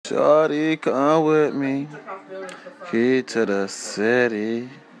Shawty, come with me. Key to the city.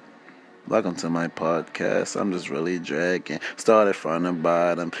 Welcome to my podcast. I'm just really dragging. Started from the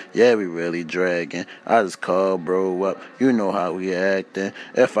bottom. Yeah, we really dragging. I just called bro up. You know how we acting.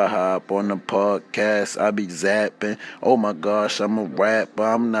 If I hop on the podcast, I be zapping. Oh my gosh, I'm a rapper.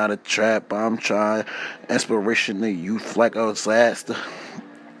 I'm not a trapper. I'm trying. Inspirational youth like a disaster.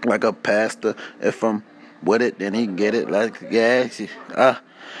 Like a pastor. If I'm with it, then he get it. Like, yeah.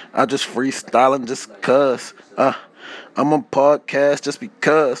 I just freestyling just cuz. I'm on podcast just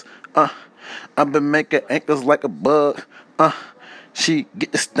because. I've been making ankles like a bug. She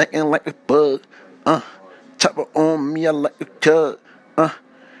get the stinking like a bug. Chopper on me, I like a cud.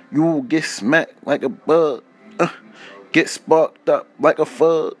 You will get smacked like a bug. Get sparked up like a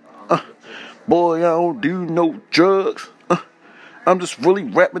fug. Boy, I don't do no drugs. I'm just really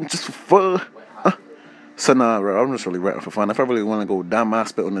rapping just for fun. So nah, bro, I'm just really rapping for fun. If I really want to go down my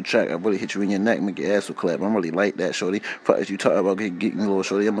spit on the track, I really hit you in your neck, make your ass will clap. I'm really like that, shorty. Fuck as you talk about getting a little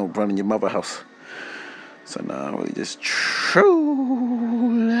shorty, I'm gonna run in your mother house. So nah, I'm really just truly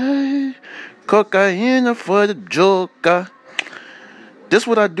cocaine for the joker. This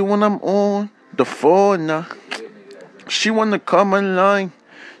what I do when I'm on the phone now. She wanna call my line.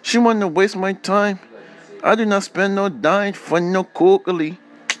 She wanna waste my time. I do not spend no dime for no cookly.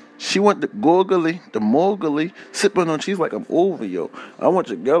 She want the googly, the mogly, sipping on cheese like I'm over, yo. I want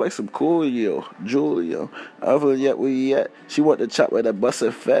your girl like some cool, yo. Julio. Other yet, where you at? She want the chop with that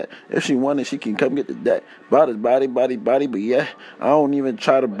busted fat. If she want it, she can come get the deck. Body, but yeah. I don't even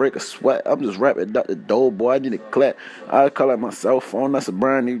try to break a sweat. I'm just rapping Dr. Dole, boy. I need a clap. I call it my cell phone. That's a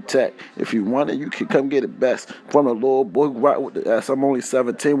brand new tech. If you want it, you can come get it best. From the little boy who rock with the ass. I'm only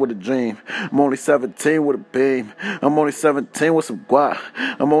 17 with a dream. I'm only 17 with a beam. I'm only 17 with some guap.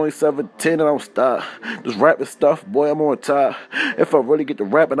 I'm only 17 and I don't stop. This rapping stuff, boy, I'm on top. If I really get to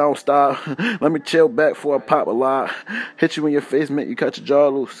rapping, I don't stop. Let me chill back before I pop a lot. Hit you in your face, make you cut your jaw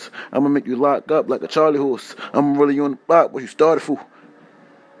loose. I'ma make you lock up like a Charlie horse. I'm really on the block where you started, fool.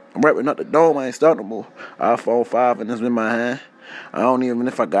 I'm rapping up the dome, I ain't starting no more. iPhone 5 and it's in my hand. I don't even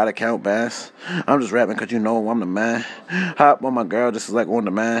if I gotta count bands. I'm just rapping cause you know I'm the man. Hop on my girl just like on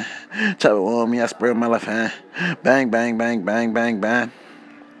the man. Chop it on me, I spray on my left hand. Bang, bang, bang, bang, bang, bang.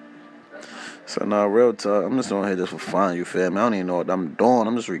 So now, real talk, I'm just on here just for fun, you feel me? I don't even know what I'm doing.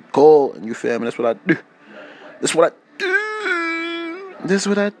 I'm just recording, you feel me? That's what I do. That's what I do. That's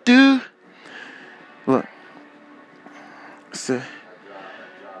what I do. Look. So,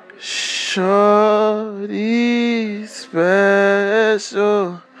 shorty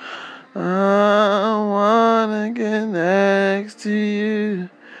special. I wanna get next to you.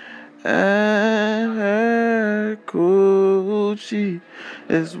 And her Gucci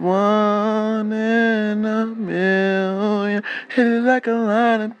is 1 in a million. Hit it like a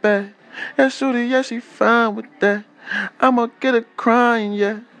line back. Yeah, shorty, yeah, she fine with that. I'ma get her crying,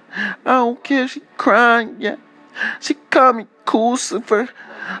 yeah. I don't care if she crying, yeah. She call me Lucifer.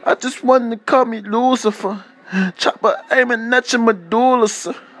 I just want to call me Lucifer. Chopper aiming at your medulla,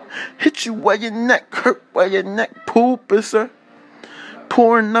 sir. Hit you where your neck hurt, where your neck pooping, sir.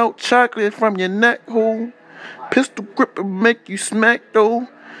 Pouring out chocolate from your neck hole. Pistol grip and make you smack though.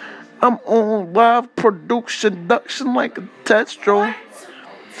 I'm on live production like a Tetro.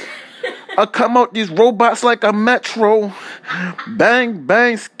 I come out these robots like a Metro. Bang,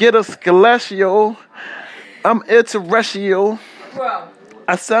 bang, skidder, skeletio. I'm interracial. Bro.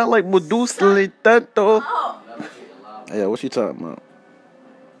 I sound like Medusa tanto. Yeah, what you talking about?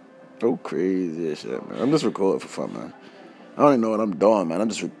 Oh, crazy shit, man. I'm just recording for fun, man. I don't even know what I'm doing, man. I'm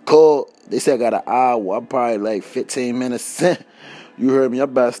just recording. They say I got an hour. I'm probably like 15 minutes in. You heard me? I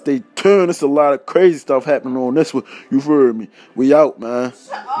better stay tuned. There's a lot of crazy stuff happening on this one. You heard me? We out, man.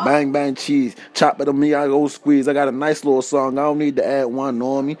 Bang, bang, cheese. Chop it on me, I go squeeze. I got a nice little song. I don't need to add one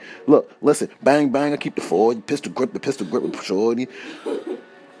on me. Look, listen. Bang, bang, I keep the 40. Pistol grip shorty.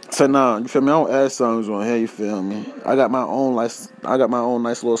 So now, you feel me? I don't add songs on here, you feel me? I got my own nice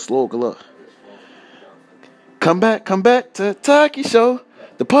little slogan. Look. Come back to Taki Show,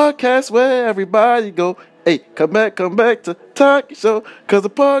 the podcast where everybody go. Hey, come back to Taki Show, cause the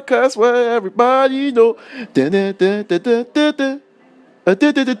podcast where everybody know. Hey.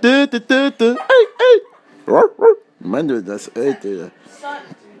 Man, that's it.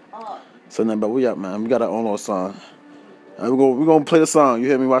 So now, but we up, man. We got our own little song. We're gonna play the song. You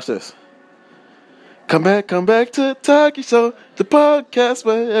hear me? Watch this. Come back to Taki Show, the podcast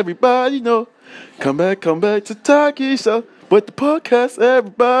where everybody know. Come back to Taki Show, but the podcast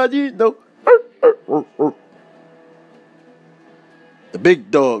everybody know. The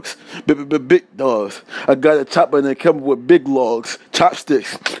big dogs. Big dogs. I got a chopper and they come with big logs.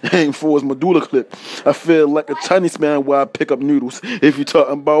 Chopsticks. Aim for his medulla clip. I feel like a Chinese man while I pick up noodles. If you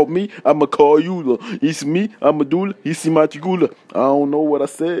talking about me, I'ma call you. It's me, I'm medulla. He see my chigula. I don't know what I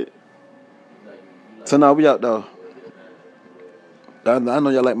said. So now we out though. I know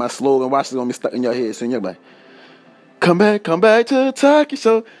y'all like my slogan. Watch it's gonna be stuck in your head soon. You're like, come back to the Taki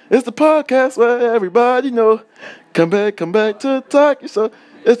Show. It's the podcast where everybody know. Come back to the Taki Show.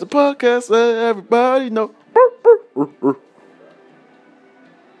 It's the podcast where everybody know.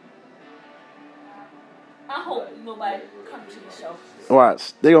 I hope nobody comes to the show.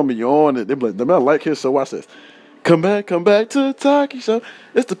 Watch, they gonna be on it. They be like, I like his show. Watch this. Come back to the Taki Show.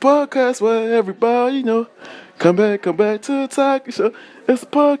 It's the podcast where everybody know. Come back to the Taki Show. It's the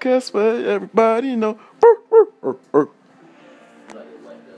podcast where everybody know.